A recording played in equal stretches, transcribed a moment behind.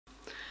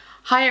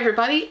Hi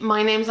everybody,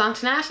 my name's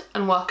Antoinette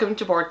and welcome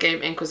to Board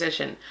Game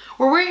Inquisition,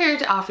 where we're here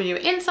to offer you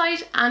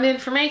insight and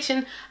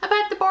information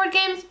about the board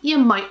games you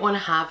might want to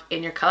have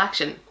in your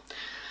collection.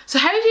 So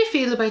how do you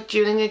feel about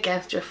dueling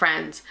against your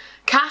friends,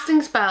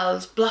 casting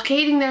spells,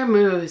 blockading their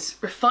moves,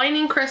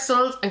 refining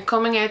crystals and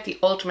coming out the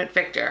ultimate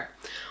victor?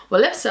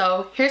 Well, if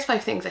so, here's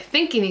 5 things I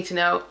think you need to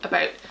know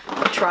about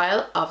the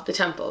Trial of the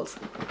Temples.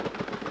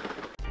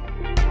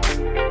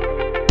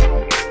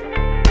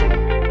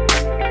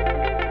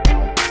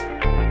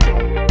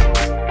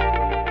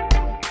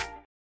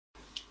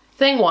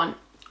 Thing 1,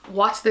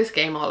 what's this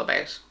game all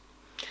about?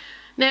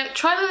 Now,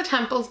 Trial of the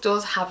Temples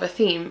does have a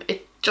theme,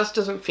 it just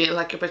doesn't feel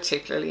like a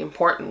particularly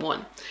important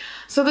one.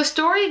 So the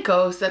story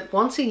goes that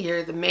once a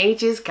year the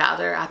mages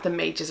gather at the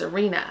Mages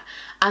Arena,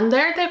 and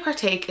there they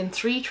partake in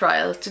 3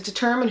 trials to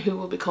determine who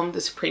will become the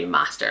Supreme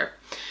Master,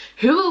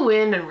 who will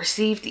win and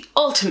receive the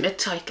ultimate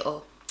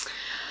title.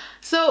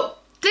 So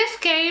this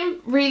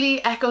game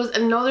really echoes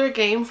another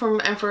game from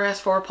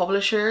EmperorS4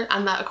 publisher,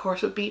 and that of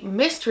course would be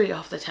Mystery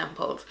of the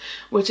Temples,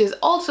 which is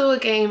also a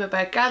game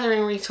about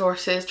gathering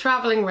resources,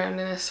 travelling around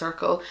in a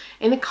circle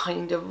in a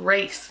kind of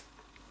race.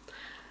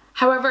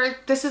 However,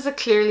 this is a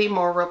clearly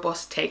more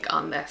robust take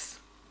on this.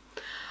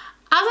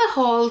 As a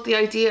whole, the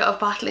idea of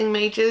battling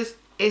mages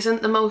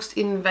isn't the most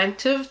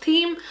inventive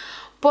theme,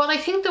 but I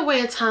think the way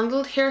it's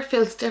handled here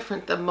feels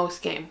different than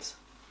most games.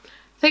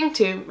 Thing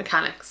 2,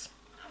 mechanics.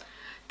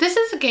 This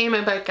is a game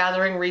about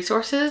gathering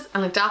resources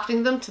and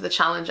adapting them to the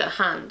challenge at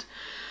hand.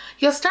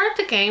 You'll start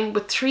the game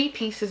with 3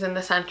 pieces in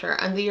the centre,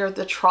 and they are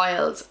the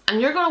trials,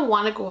 and you're going to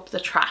want to go up the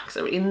tracks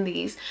in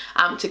these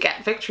to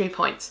get victory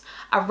points.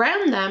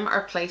 Around them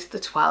are placed the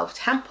 12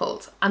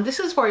 temples, and this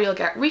is where you'll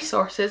get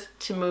resources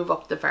to move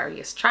up the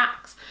various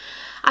tracks.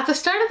 At the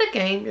start of the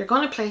game, you're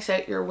going to place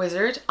out your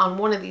wizard on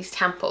one of these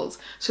temples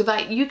so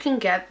that you can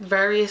get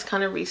various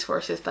kind of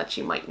resources that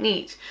you might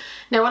need.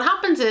 Now what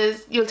happens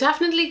is you'll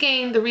definitely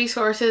gain the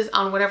resources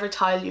on whatever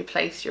tile you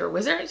place your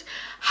wizard.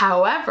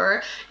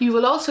 However, you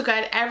will also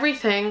get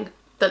everything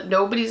that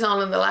nobody's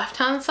on the left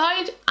hand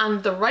side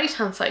and the right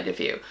hand side of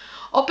you,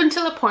 up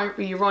until a point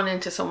where you run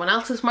into someone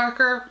else's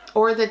marker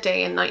or the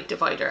day and night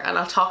divider, and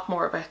I'll talk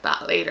more about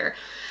that later.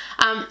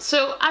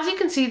 So as you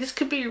can see, this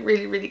could be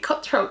really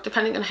cutthroat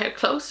depending on how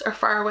close or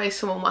far away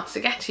someone wants to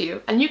get to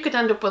you, and you could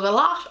end up with a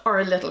lot or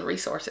a little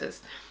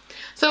resources.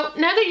 So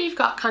now that you've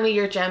got kind of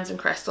your gems and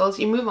crystals,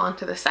 you move on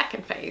to the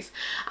second phase,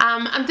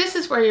 and this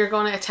is where you're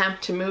going to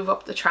attempt to move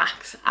up the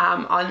tracks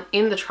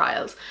in the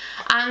trials,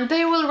 and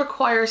they will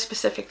require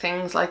specific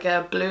things like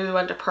a blue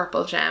and a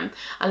purple gem,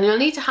 and you'll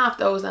need to have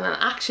those and an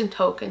action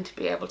token to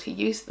be able to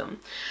use them.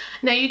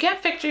 Now you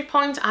get victory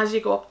points as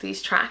you go up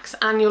these tracks,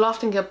 and you'll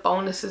often get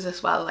bonuses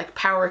as well, like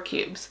power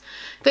cubes.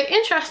 The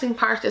interesting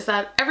part is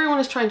that everyone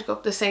is trying to go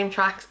up the same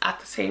tracks at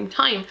the same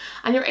time,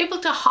 and you're able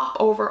to hop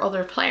over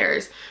other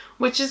players,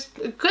 which is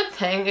a good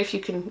thing if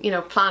you can,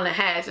 plan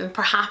ahead and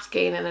perhaps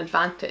gain an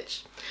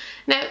advantage.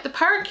 Now, the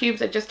power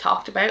cubes I just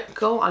talked about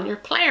go on your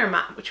player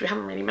mat, which we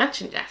haven't really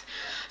mentioned yet.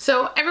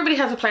 So everybody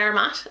has a player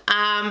mat,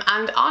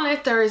 and on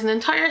it there is an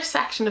entire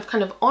section of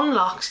kind of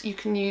unlocks you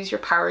can use your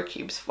power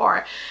cubes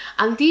for.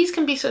 And these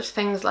can be such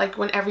things like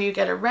whenever you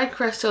get a red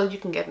crystal, you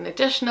can get an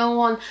additional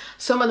one.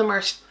 Some of them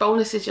are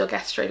bonuses you'll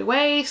get straight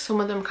away, some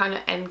of them kind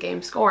of end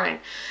game scoring.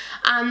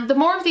 And the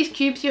more of these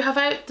cubes you have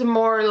out, the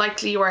more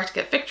likely you are to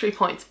get victory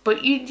points,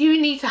 but you do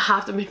need to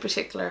have them in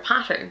particular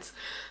patterns.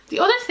 The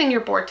other thing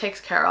your board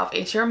takes care of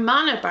is your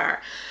mana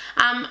bar.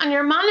 And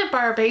your mana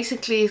bar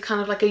basically is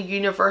kind of like a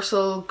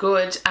universal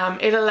good.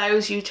 It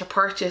allows you to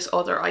purchase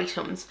other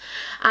items.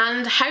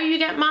 And how you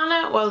get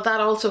mana? Well, that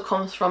also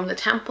comes from the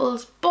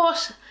temples,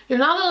 but you're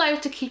not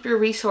allowed to keep your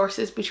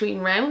resources between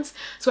rounds,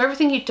 so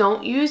everything you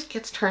don't use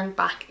gets turned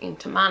back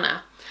into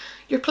mana.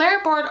 Your player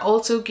board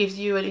also gives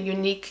you a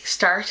unique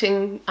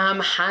starting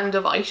hand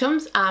of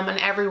items, and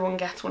everyone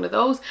gets one of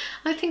those.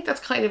 And I think that's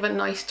kind of a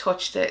nice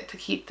touch to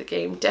keep the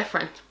game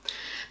different.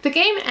 The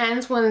game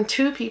ends when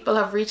 2 people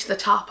have reached the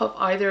top of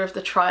either of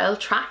the trial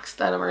tracks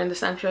that are in the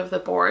centre of the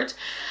board.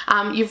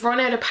 You've run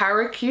out of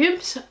power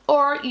cubes,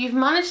 or you've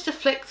managed to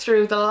flick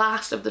through the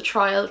last of the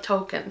trial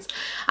tokens.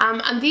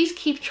 And these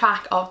keep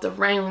track of the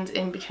rounds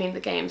in between the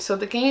games, so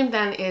the game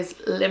then is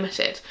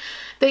limited.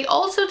 They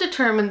also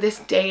determine this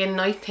day and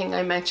night thing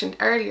I mentioned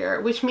earlier,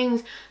 which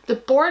means the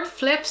board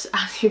flips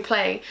as you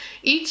play.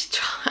 Each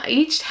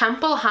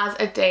temple has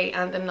a day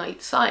and a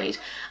night side,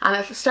 and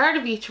at the start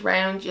of each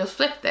round you'll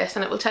flip this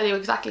and it will tell you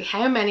exactly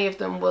how many of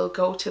them will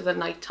go to the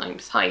nighttime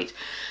side.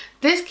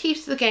 This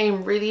keeps the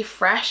game really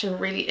fresh and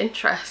really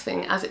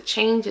interesting as it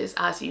changes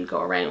as you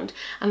go around,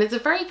 and it's a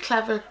very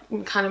clever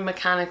kind of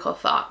mechanical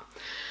thought.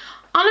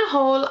 On a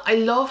whole, I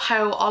love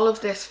how all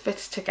of this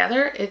fits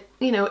together.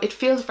 It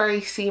feels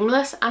very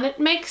seamless and it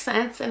makes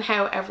sense in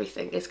how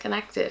everything is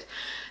connected.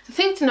 The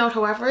thing to note,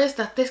 however, is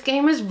that this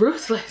game is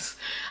ruthless,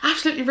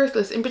 absolutely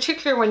ruthless. In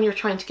particular, when you're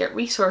trying to get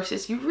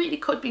resources, you really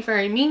could be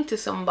very mean to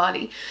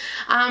somebody.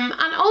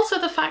 And also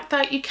the fact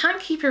that you can't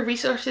keep your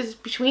resources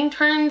between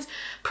turns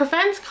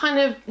prevents kind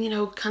of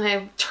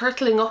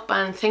turtling up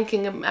and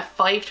thinking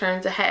 5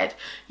 turns ahead.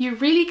 You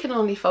really can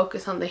only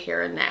focus on the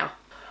here and now.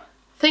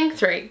 Thing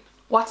 3.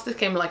 What's this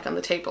game like on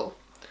the table?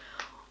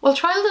 Well,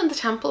 Trials in the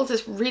Temples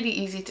is really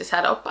easy to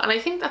set up, and I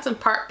think that's in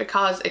part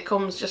because it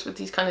comes just with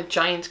these kind of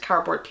giant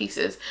cardboard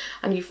pieces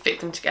and you fit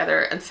them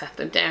together and set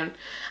them down.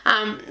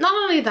 Not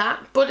only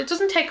that, but it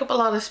doesn't take up a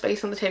lot of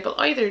space on the table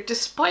either,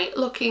 despite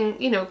looking,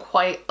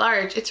 quite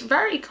large. It's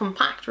very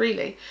compact,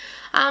 really.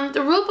 The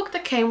rulebook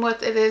that came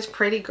with it is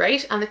pretty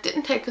great, and it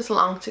didn't take us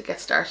long to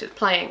get started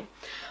playing.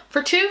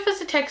 For 2 of us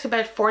it takes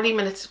about 40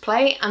 minutes to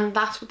play, and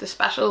that's with the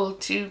special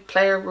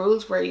 2-player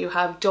rules where you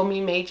have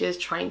dummy mages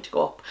trying to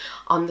go up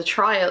on the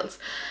trials.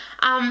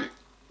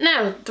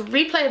 Now, the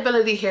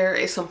replayability here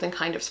is something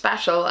kind of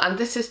special, and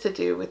this is to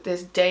do with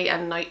this day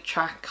and night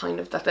track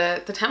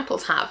that the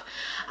temples have.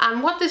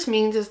 And what this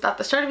means is that at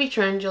the start of each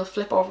round you'll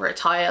flip over a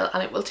tile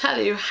and it will tell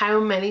you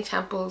how many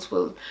temples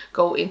will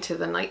go into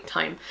the night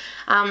time.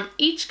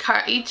 Each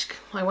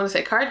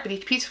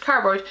piece of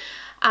cardboard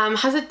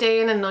has a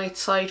day and a night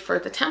side for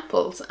the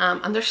temples,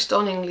 and they're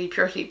stunningly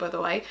pretty, by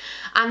the way,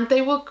 and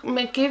they will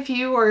give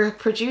you or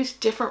produce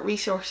different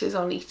resources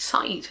on each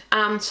side.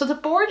 So the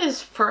board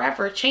is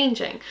forever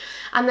changing,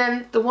 and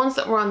then the ones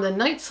that were on the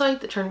night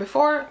side the turn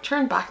before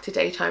turn back to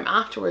daytime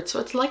afterwards,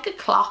 so it's like a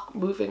clock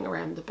moving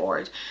around the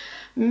board.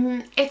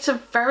 It's a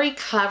very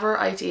clever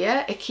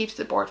idea. It keeps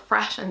the board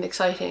fresh and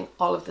exciting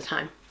all of the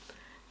time.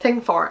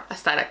 Thing 4,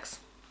 aesthetics.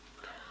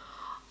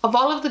 Of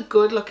all of the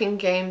good looking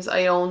games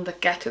I own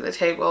that get to the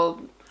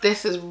table,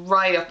 this is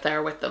right up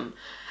there with them.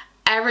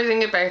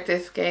 Everything about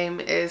this game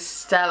is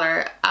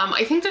stellar.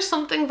 I think there's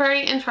something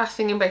very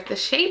interesting about the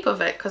shape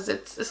of it, because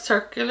it's a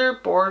circular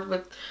board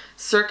with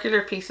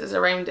circular pieces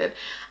around it.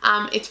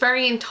 It's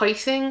very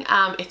enticing,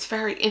 it's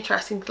very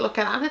interesting to look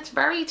at, and it's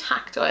very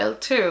tactile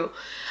too.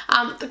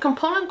 The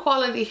component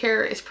quality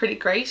here is pretty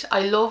great.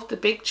 I love the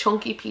big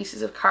chunky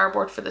pieces of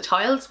cardboard for the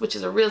tiles, which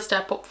is a real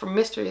step up from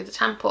Mystery of the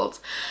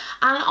Temples.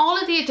 And all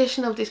of the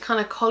addition of these kind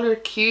of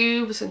coloured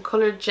cubes and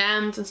coloured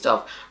gems and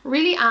stuff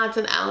really adds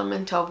an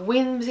element of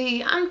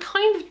whimsy and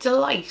kind of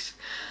delight.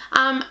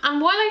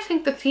 And while I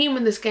think the theme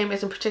in this game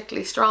isn't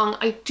particularly strong,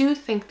 I do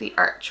think the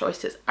art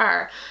choices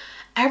are.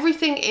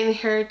 Everything in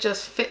here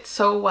just fits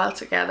so well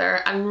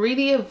together and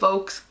really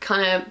evokes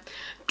kind of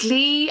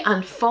glee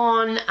and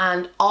fun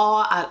and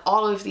awe at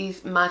all of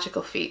these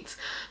magical feats.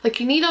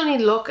 Like, you need only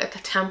look at the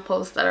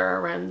temples that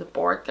are around the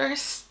board. They're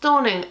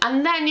stunning,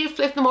 and then you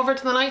flip them over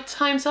to the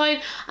nighttime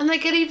side and they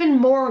get even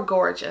more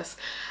gorgeous.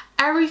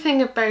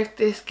 Everything about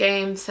this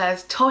game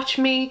says touch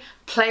me,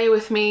 play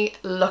with me,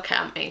 look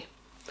at me.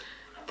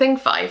 Thing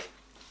 5.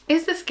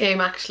 Is this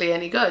game actually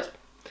any good?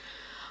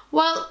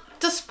 Well,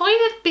 despite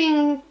it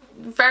being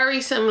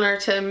very similar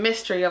to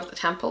Mystery of the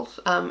Temples,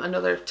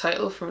 another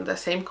title from the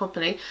same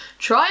company,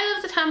 Trial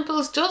of the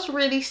Temples does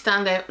really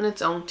stand out on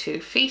its own 2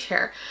 feet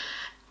here.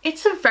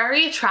 It's a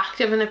very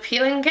attractive and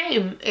appealing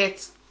game.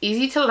 It's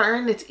easy to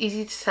learn, it's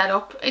easy to set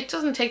up, it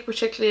doesn't take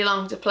particularly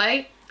long to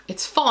play,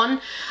 it's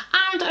fun,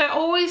 and I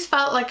always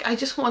felt like I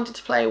just wanted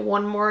to play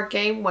one more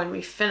game when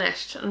we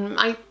finished, and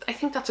I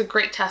think that's a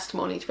great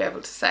testimony to be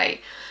able to say.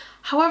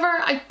 However,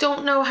 I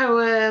don't know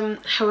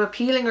how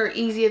appealing or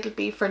easy it'll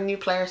be for new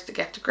players to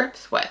get to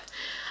grips with.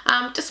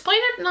 Despite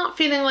it not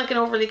feeling like an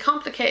overly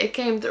complicated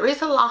game, there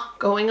is a lot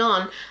going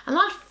on, and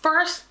that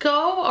first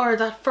go or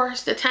that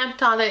first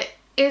attempt at it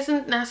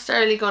isn't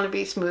necessarily going to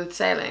be smooth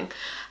sailing.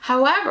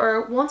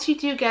 However, once you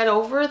do get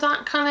over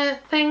that kind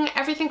of thing,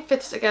 everything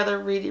fits together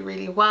really,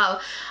 really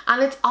well,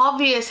 and it's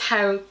obvious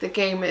how the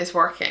game is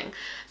working.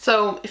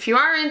 So if you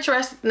are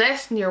interested in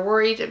this and you're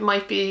worried it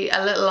might be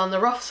a little on the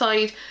rough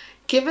side,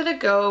 give it a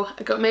go,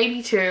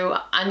 maybe 2,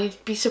 and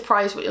you'd be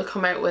surprised what you'll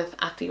come out with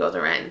at the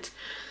other end.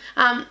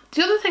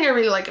 The other thing I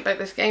really like about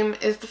this game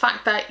is the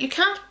fact that you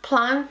can't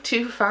plan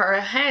too far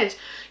ahead.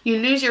 You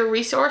lose your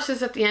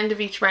resources at the end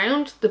of each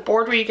round. The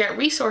board where you get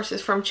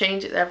resources from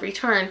changes every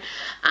turn.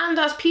 And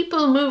as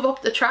people move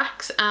up the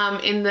tracks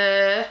in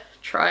the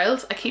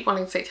trials, I keep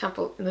wanting to say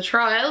temple, in the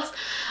trials,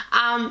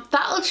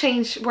 that'll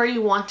change where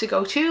you want to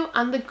go to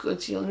and the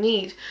goods you'll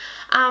need.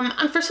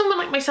 And for someone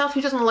like myself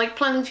who doesn't like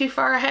planning too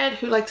far ahead,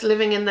 who likes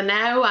living in the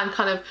now and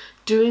kind of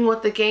doing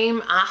what the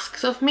game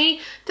asks of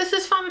me, this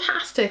is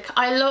fantastic.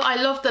 I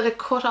love that it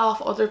cut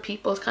off other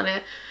people's kind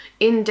of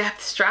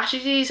in-depth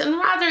strategies, and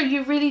rather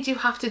you really do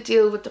have to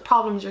deal with the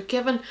problems you're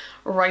given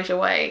right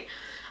away.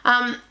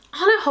 On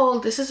a whole,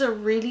 this is a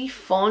really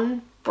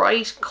fun,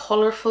 bright,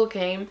 colourful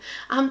game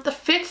that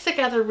fits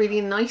together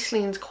really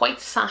nicely and is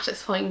quite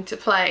satisfying to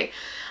play.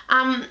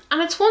 And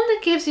it's one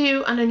that gives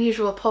you an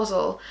unusual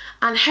puzzle,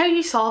 and how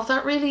you solve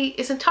that really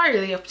is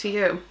entirely up to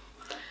you.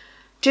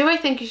 Do I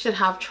think you should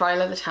have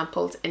Trial of the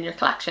Temples in your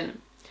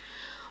collection?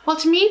 Well,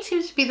 to me it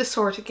seems to be the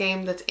sort of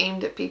game that's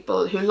aimed at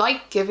people who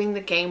like giving the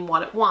game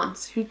what it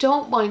wants, who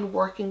don't mind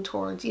working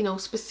towards, you know,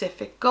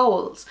 specific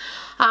goals.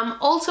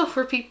 Also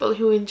for people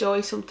who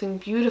enjoy something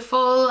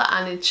beautiful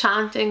and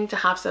enchanting to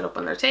have set up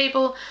on their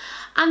table.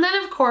 And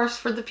then of course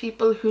for the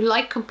people who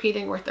like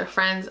competing with their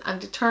friends and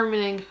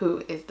determining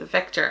who is the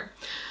victor.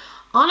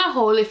 On a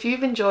whole, if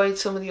you've enjoyed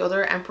some of the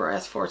other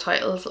EmperorS4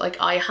 titles like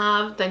I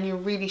have, then you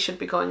really should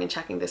be going and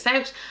checking this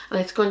out, and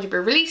it's going to be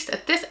released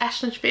at this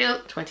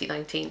Eschenspiel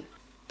 2019.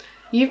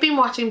 You've been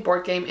watching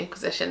Board Game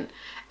Inquisition.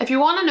 If you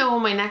want to know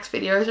when my next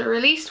videos are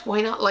released,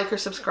 why not like or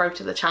subscribe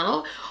to the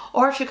channel?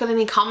 Or if you've got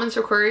any comments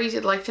or queries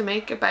you'd like to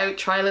make about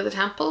Trial of the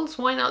Temples,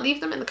 why not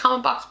leave them in the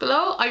comment box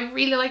below? I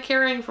really like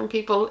hearing from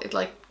people. It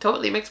like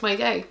totally makes my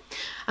day.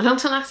 And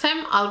until next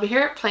time, I'll be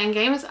here playing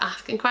games,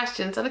 asking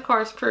questions, and of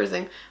course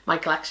perusing my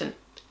collection.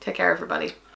 Take care, everybody.